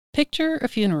Picture a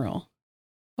funeral.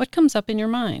 What comes up in your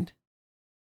mind?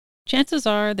 Chances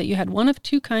are that you had one of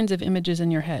two kinds of images in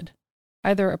your head,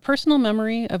 either a personal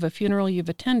memory of a funeral you've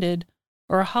attended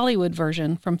or a Hollywood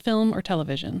version from film or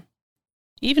television.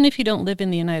 Even if you don't live in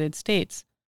the United States,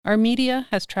 our media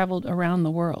has traveled around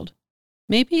the world.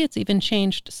 Maybe it's even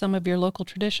changed some of your local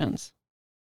traditions.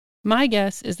 My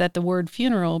guess is that the word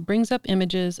funeral brings up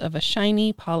images of a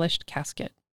shiny, polished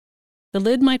casket. The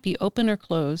lid might be open or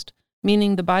closed,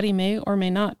 meaning the body may or may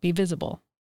not be visible.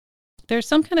 There's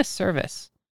some kind of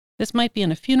service. This might be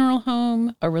in a funeral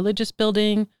home, a religious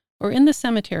building, or in the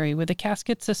cemetery with a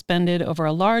casket suspended over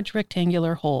a large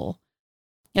rectangular hole.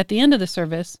 At the end of the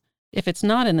service, if it's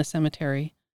not in the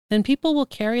cemetery, then people will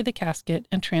carry the casket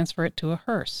and transfer it to a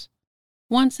hearse.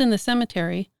 Once in the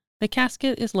cemetery, the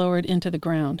casket is lowered into the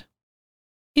ground.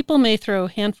 People may throw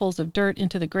handfuls of dirt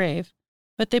into the grave,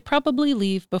 but they probably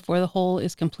leave before the hole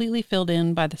is completely filled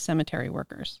in by the cemetery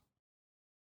workers.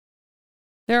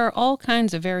 There are all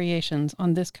kinds of variations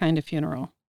on this kind of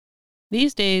funeral.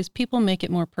 These days, people make it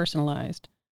more personalized,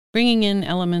 bringing in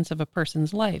elements of a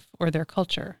person's life or their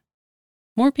culture.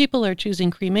 More people are choosing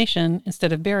cremation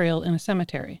instead of burial in a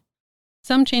cemetery.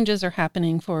 Some changes are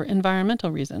happening for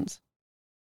environmental reasons.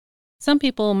 Some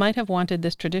people might have wanted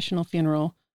this traditional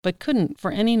funeral but couldn't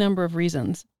for any number of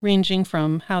reasons, ranging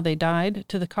from how they died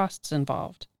to the costs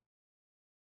involved.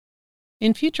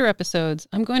 In future episodes,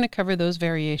 I'm going to cover those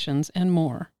variations and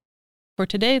more. For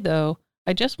today, though,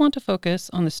 I just want to focus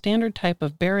on the standard type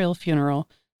of burial funeral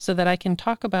so that I can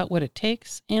talk about what it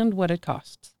takes and what it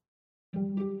costs.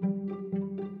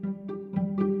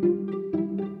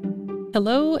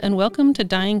 Hello, and welcome to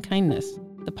Dying Kindness,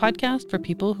 the podcast for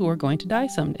people who are going to die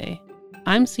someday.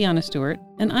 I'm Sienna Stewart,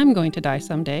 and I'm going to die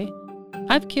someday.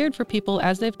 I've cared for people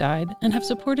as they've died and have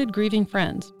supported grieving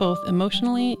friends, both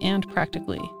emotionally and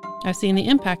practically. I've seen the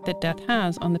impact that death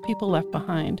has on the people left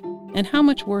behind, and how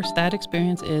much worse that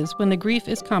experience is when the grief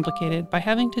is complicated by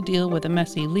having to deal with a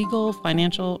messy legal,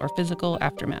 financial, or physical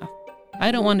aftermath.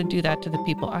 I don't want to do that to the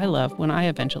people I love when I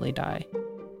eventually die.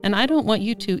 And I don't want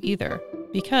you to either,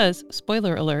 because,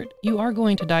 spoiler alert, you are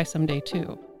going to die someday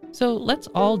too. So let's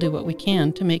all do what we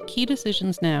can to make key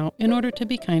decisions now in order to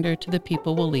be kinder to the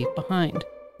people we'll leave behind.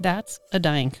 That's a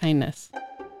dying kindness.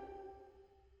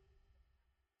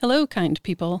 Hello, kind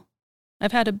people.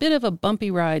 I've had a bit of a bumpy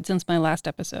ride since my last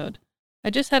episode. I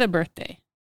just had a birthday.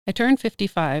 I turned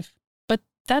 55, but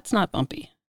that's not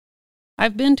bumpy.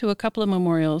 I've been to a couple of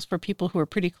memorials for people who are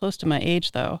pretty close to my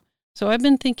age, though, so I've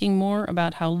been thinking more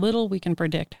about how little we can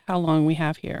predict how long we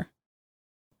have here.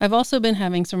 I've also been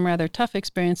having some rather tough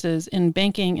experiences in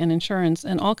banking and insurance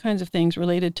and all kinds of things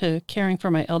related to caring for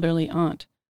my elderly aunt.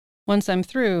 Once I'm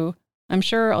through, I'm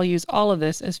sure I'll use all of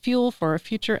this as fuel for a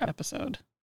future episode.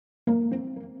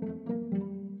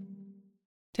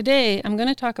 Today, I'm going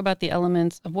to talk about the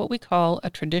elements of what we call a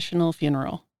traditional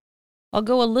funeral. I'll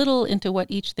go a little into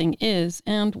what each thing is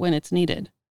and when it's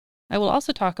needed. I will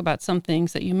also talk about some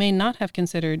things that you may not have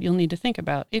considered you'll need to think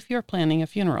about if you're planning a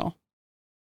funeral.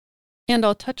 And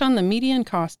I'll touch on the median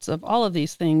costs of all of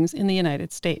these things in the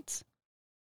United States.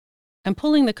 I'm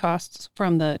pulling the costs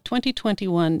from the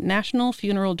 2021 National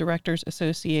Funeral Directors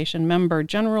Association member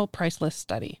General Price List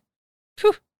study.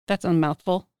 Phew, that's a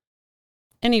mouthful.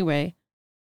 Anyway,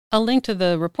 I'll link to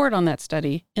the report on that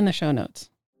study in the show notes.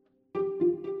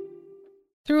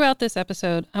 Throughout this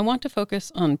episode, I want to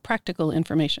focus on practical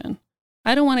information.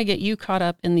 I don't want to get you caught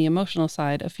up in the emotional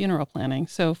side of funeral planning,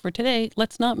 so for today,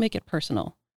 let's not make it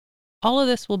personal. All of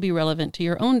this will be relevant to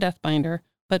your own death binder,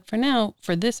 but for now,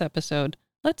 for this episode,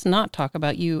 let's not talk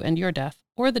about you and your death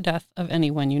or the death of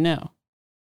anyone you know.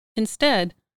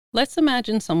 Instead, let's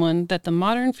imagine someone that the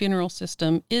modern funeral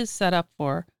system is set up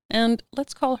for, and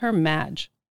let's call her Madge.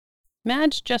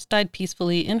 Madge just died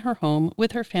peacefully in her home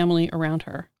with her family around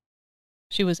her.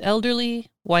 She was elderly,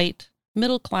 white,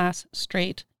 middle class,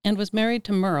 straight, and was married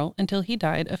to Merle until he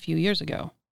died a few years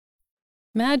ago.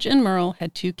 Madge and Merle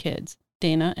had 2 kids,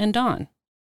 Dana and Dawn.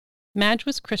 Madge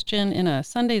was Christian in a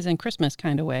Sundays and Christmas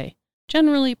kind of way,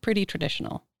 generally pretty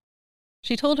traditional.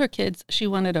 She told her kids she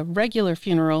wanted a regular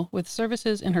funeral with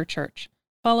services in her church,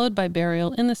 followed by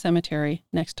burial in the cemetery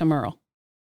next to Merle.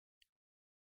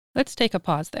 Let's take a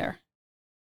pause there.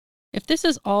 If this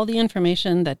is all the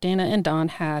information that Dana and Dawn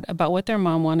had about what their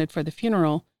mom wanted for the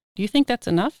funeral, do you think that's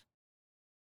enough?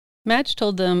 Madge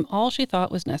told them all she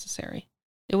thought was necessary.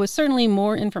 It was certainly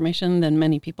more information than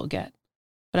many people get.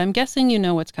 But I'm guessing you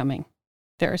know what's coming.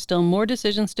 There are still more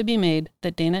decisions to be made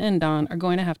that Dana and Dawn are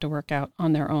going to have to work out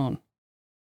on their own.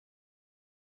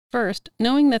 First,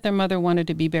 knowing that their mother wanted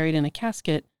to be buried in a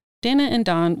casket, Dana and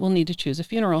Dawn will need to choose a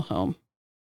funeral home.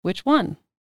 Which one?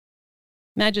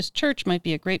 Madge's church might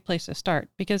be a great place to start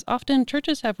because often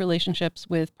churches have relationships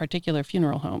with particular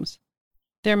funeral homes.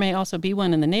 There may also be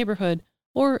one in the neighborhood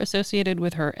or associated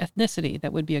with her ethnicity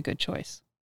that would be a good choice.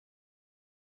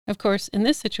 Of course, in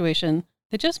this situation,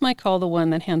 they just might call the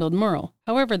one that handled Merle,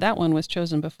 however that one was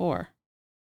chosen before.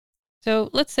 So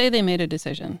let's say they made a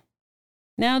decision.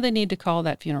 Now they need to call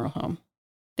that funeral home.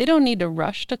 They don't need to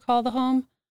rush to call the home,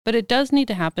 but it does need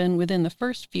to happen within the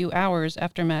first few hours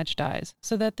after Madge dies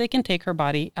so that they can take her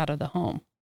body out of the home.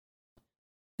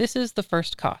 This is the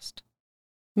first cost.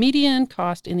 Median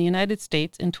cost in the United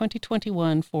States in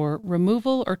 2021 for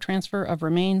removal or transfer of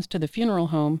remains to the funeral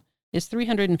home is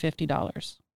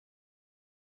 $350.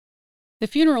 The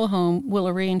funeral home will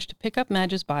arrange to pick up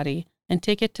Madge's body and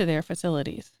take it to their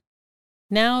facilities.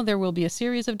 Now there will be a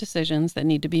series of decisions that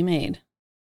need to be made.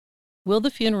 Will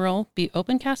the funeral be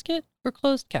open casket or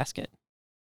closed casket?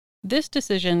 This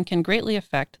decision can greatly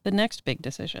affect the next big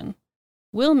decision.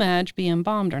 Will Madge be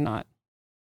embalmed or not?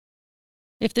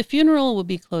 If the funeral will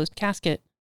be closed casket,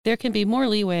 there can be more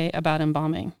leeway about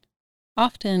embalming.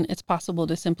 Often it's possible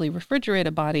to simply refrigerate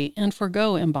a body and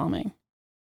forgo embalming.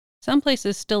 Some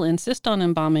places still insist on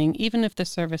embalming even if the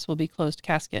service will be closed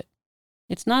casket.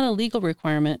 It's not a legal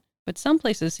requirement, but some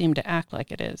places seem to act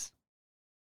like it is.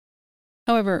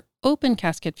 However, open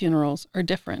casket funerals are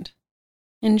different.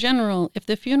 In general, if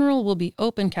the funeral will be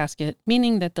open casket,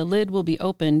 meaning that the lid will be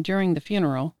open during the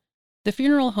funeral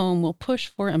home will push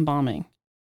for embalming.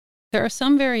 There are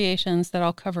some variations that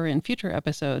I'll cover in future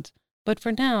episodes, but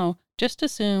for now, just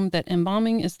assume that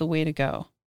embalming is the way to go.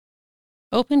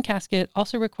 Open casket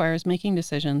also requires making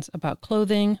decisions about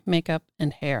clothing, makeup,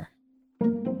 and hair.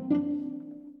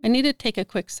 I need to take a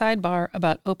quick sidebar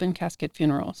about open casket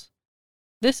funerals.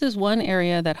 This is one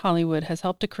area that Hollywood has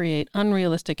helped to create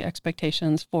unrealistic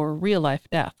expectations for real-life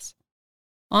deaths.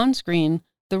 On screen,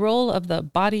 the role of the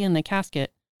body in the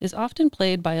casket is often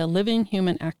played by a living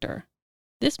human actor.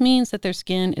 This means that their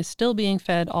skin is still being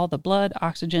fed all the blood,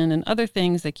 oxygen, and other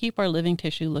things that keep our living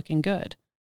tissue looking good.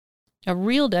 A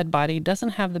real dead body doesn't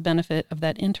have the benefit of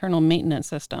that internal maintenance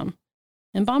system.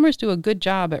 Embalmers do a good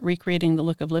job at recreating the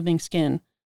look of living skin,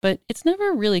 but it's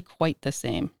never really quite the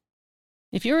same.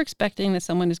 If you're expecting that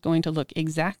someone is going to look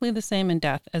exactly the same in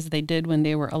death as they did when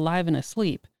they were alive and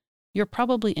asleep, you're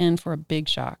probably in for a big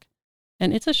shock.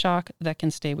 And it's a shock that can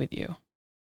stay with you.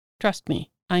 Trust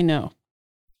me, I know.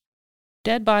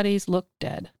 Dead bodies look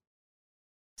dead.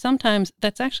 Sometimes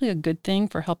that's actually a good thing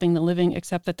for helping the living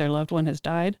accept that their loved one has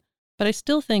died, but I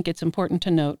still think it's important to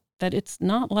note that it's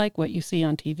not like what you see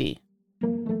on TV.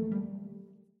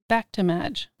 Back to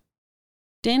Madge.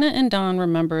 Dana and Don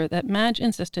remember that Madge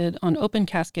insisted on open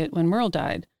casket when Merle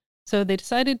died, so they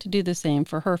decided to do the same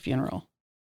for her funeral.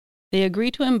 They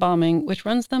agree to embalming, which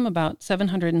runs them about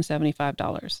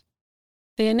 $775.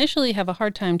 They initially have a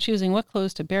hard time choosing what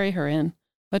clothes to bury her in,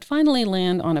 but finally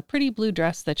land on a pretty blue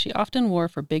dress that she often wore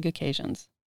for big occasions.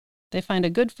 They find a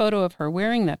good photo of her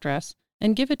wearing that dress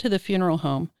and give it to the funeral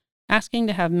home, asking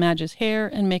to have Madge's hair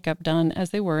and makeup done as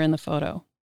they were in the photo.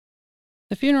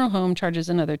 The funeral home charges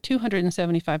another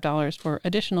 $275 for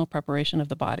additional preparation of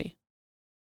the body.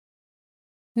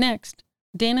 Next,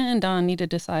 Dana and Don need to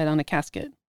decide on a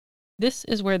casket. This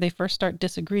is where they first start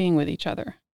disagreeing with each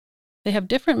other. They have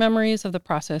different memories of the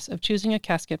process of choosing a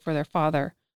casket for their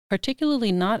father,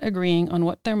 particularly not agreeing on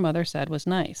what their mother said was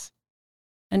nice.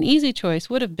 An easy choice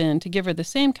would have been to give her the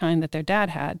same kind that their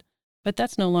dad had, but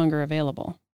that's no longer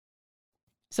available.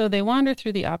 So they wander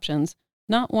through the options,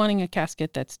 not wanting a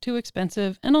casket that's too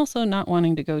expensive and also not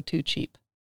wanting to go too cheap.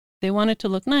 They want it to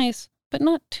look nice, but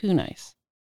not too nice.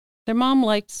 Their mom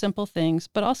liked simple things,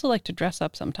 but also liked to dress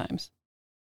up sometimes.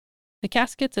 The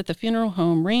caskets at the funeral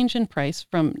home range in price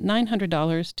from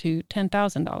 $900 to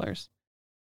 $10,000.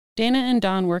 Dana and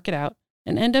Don work it out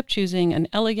and end up choosing an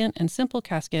elegant and simple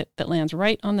casket that lands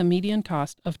right on the median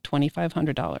cost of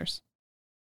 $2,500.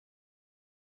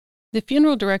 The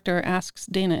funeral director asks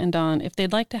Dana and Don if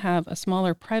they'd like to have a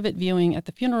smaller private viewing at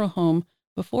the funeral home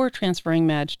before transferring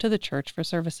Madge to the church for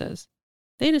services.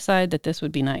 They decide that this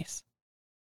would be nice.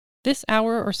 This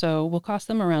hour or so will cost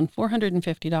them around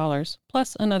 $450,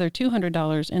 plus another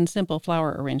 $200 in simple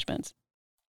flower arrangements.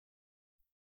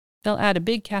 They'll add a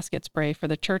big casket spray for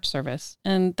the church service,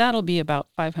 and that'll be about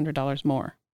 $500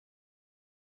 more.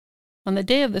 On the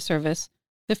day of the service,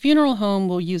 the funeral home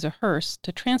will use a hearse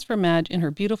to transfer Madge in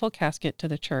her beautiful casket to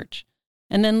the church,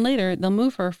 and then later they'll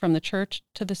move her from the church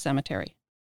to the cemetery.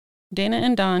 Dana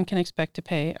and Don can expect to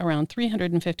pay around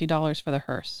 $350 for the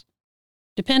hearse.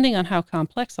 Depending on how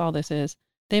complex all this is,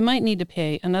 they might need to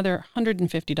pay another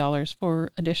 $150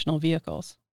 for additional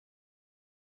vehicles.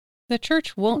 The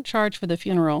church won't charge for the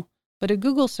funeral, but a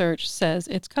Google search says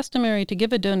it's customary to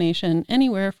give a donation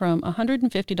anywhere from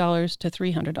 $150 to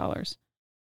 $300.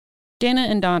 Dana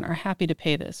and Don are happy to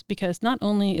pay this because not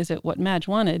only is it what Madge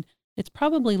wanted, it's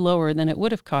probably lower than it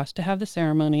would have cost to have the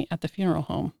ceremony at the funeral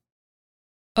home.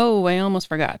 Oh, I almost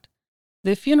forgot.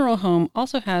 The funeral home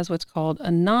also has what's called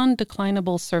a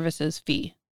non-declinable services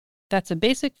fee. That's a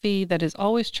basic fee that is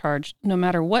always charged no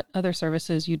matter what other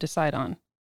services you decide on.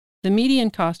 The median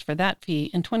cost for that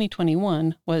fee in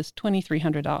 2021 was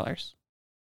 $2,300.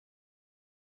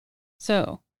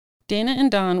 So, Dana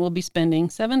and Don will be spending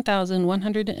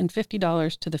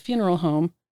 $7,150 to the funeral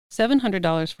home,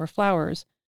 $700 for flowers,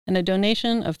 and a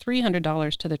donation of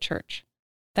 $300 to the church.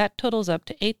 That totals up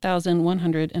to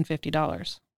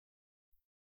 $8,150.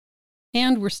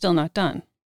 And we're still not done.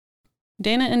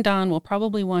 Dana and Don will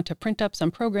probably want to print up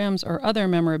some programs or other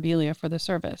memorabilia for the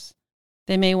service.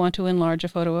 They may want to enlarge a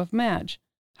photo of Madge,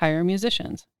 hire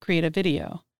musicians, create a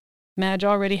video. Madge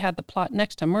already had the plot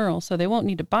next to Merle, so they won't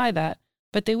need to buy that,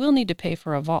 but they will need to pay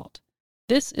for a vault.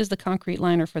 This is the concrete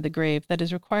liner for the grave that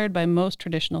is required by most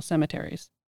traditional cemeteries.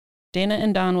 Dana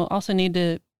and Don will also need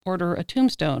to order a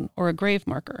tombstone or a grave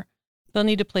marker. They'll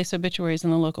need to place obituaries in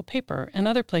the local paper and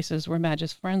other places where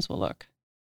Madge's friends will look.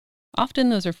 Often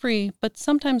those are free, but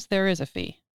sometimes there is a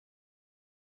fee.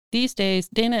 These days,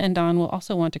 Dana and Don will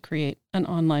also want to create an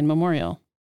online memorial.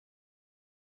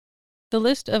 The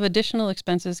list of additional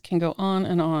expenses can go on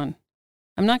and on.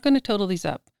 I'm not going to total these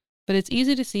up, but it's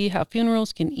easy to see how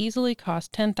funerals can easily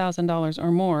cost $10,000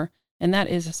 or more, and that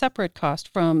is a separate cost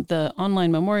from the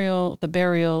online memorial, the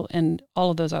burial, and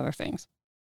all of those other things.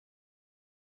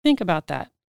 Think about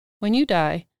that. When you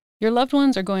die, your loved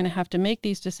ones are going to have to make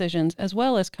these decisions as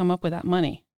well as come up with that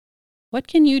money. What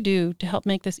can you do to help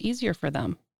make this easier for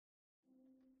them?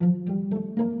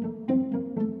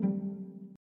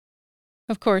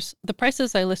 Of course, the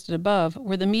prices I listed above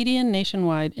were the median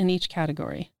nationwide in each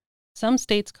category. Some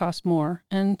states cost more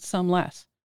and some less.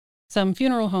 Some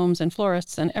funeral homes and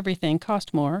florists and everything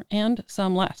cost more and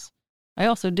some less. I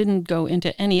also didn't go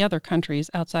into any other countries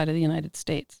outside of the United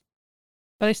States.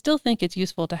 But I still think it's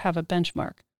useful to have a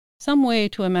benchmark, some way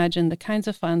to imagine the kinds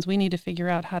of funds we need to figure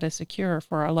out how to secure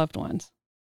for our loved ones.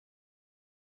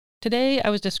 Today, I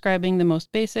was describing the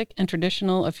most basic and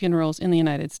traditional of funerals in the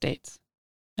United States.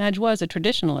 Madge was a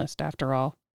traditionalist, after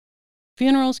all.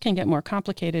 Funerals can get more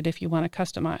complicated if you want to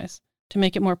customize, to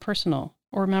make it more personal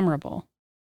or memorable.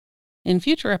 In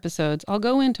future episodes, I'll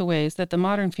go into ways that the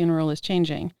modern funeral is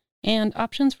changing, and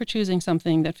options for choosing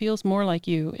something that feels more like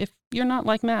you if you're not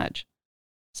like Madge.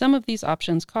 Some of these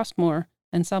options cost more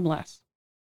and some less.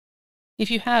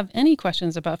 If you have any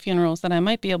questions about funerals that I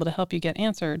might be able to help you get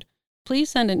answered, please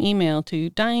send an email to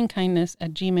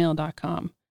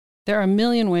dyingkindness@gmail.com. There are a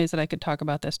million ways that I could talk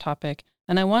about this topic,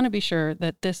 and I want to be sure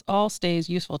that this all stays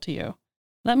useful to you.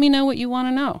 Let me know what you want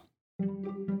to know.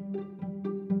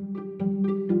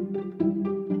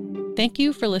 Thank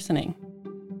you for listening.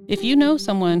 If you know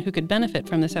someone who could benefit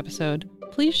from this episode,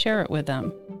 please share it with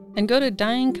them. And go to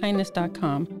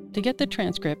dyingkindness.com to get the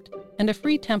transcript and a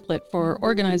free template for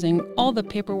organizing all the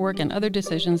paperwork and other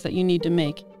decisions that you need to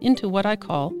make into what I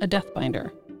call a death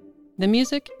binder. The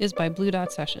music is by Blue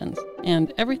Dot Sessions,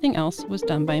 and everything else was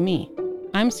done by me.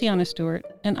 I'm Sienna Stewart,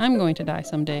 and I'm going to die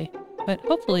someday, but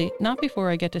hopefully not before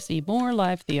I get to see more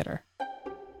live theater.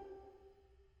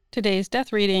 Today's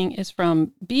death reading is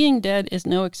from Being Dead is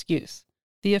No Excuse,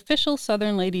 the official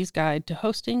Southern Ladies' Guide to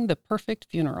Hosting the Perfect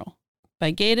Funeral,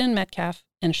 by Gaydon Metcalf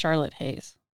and Charlotte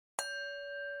Hayes.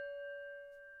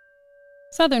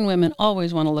 Southern women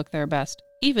always want to look their best,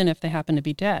 even if they happen to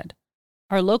be dead.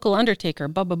 Our local undertaker,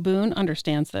 Bubba Boone,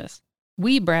 understands this.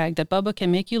 We brag that Bubba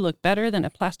can make you look better than a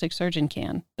plastic surgeon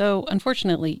can, though,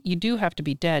 unfortunately, you do have to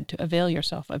be dead to avail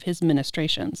yourself of his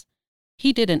ministrations.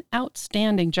 He did an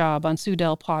outstanding job on Sue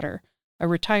Dell Potter, a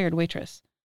retired waitress.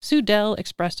 Sue Dell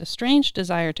expressed a strange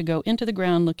desire to go into the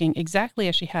ground looking exactly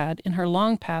as she had in her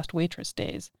long-past waitress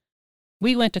days.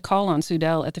 We went to call on Sue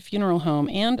Dell at the funeral home,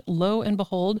 and, lo and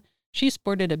behold, she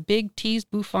sported a big teased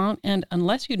bouffant, and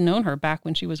unless you'd known her back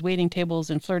when she was waiting tables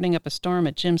and flirting up a storm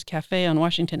at Jim's Cafe on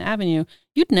Washington Avenue,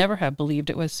 you'd never have believed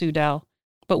it was Sue Dell.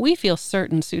 But we feel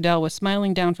certain Sue Dell was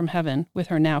smiling down from heaven with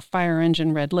her now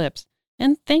fire-engine red lips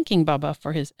and thanking Bubba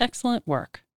for his excellent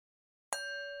work.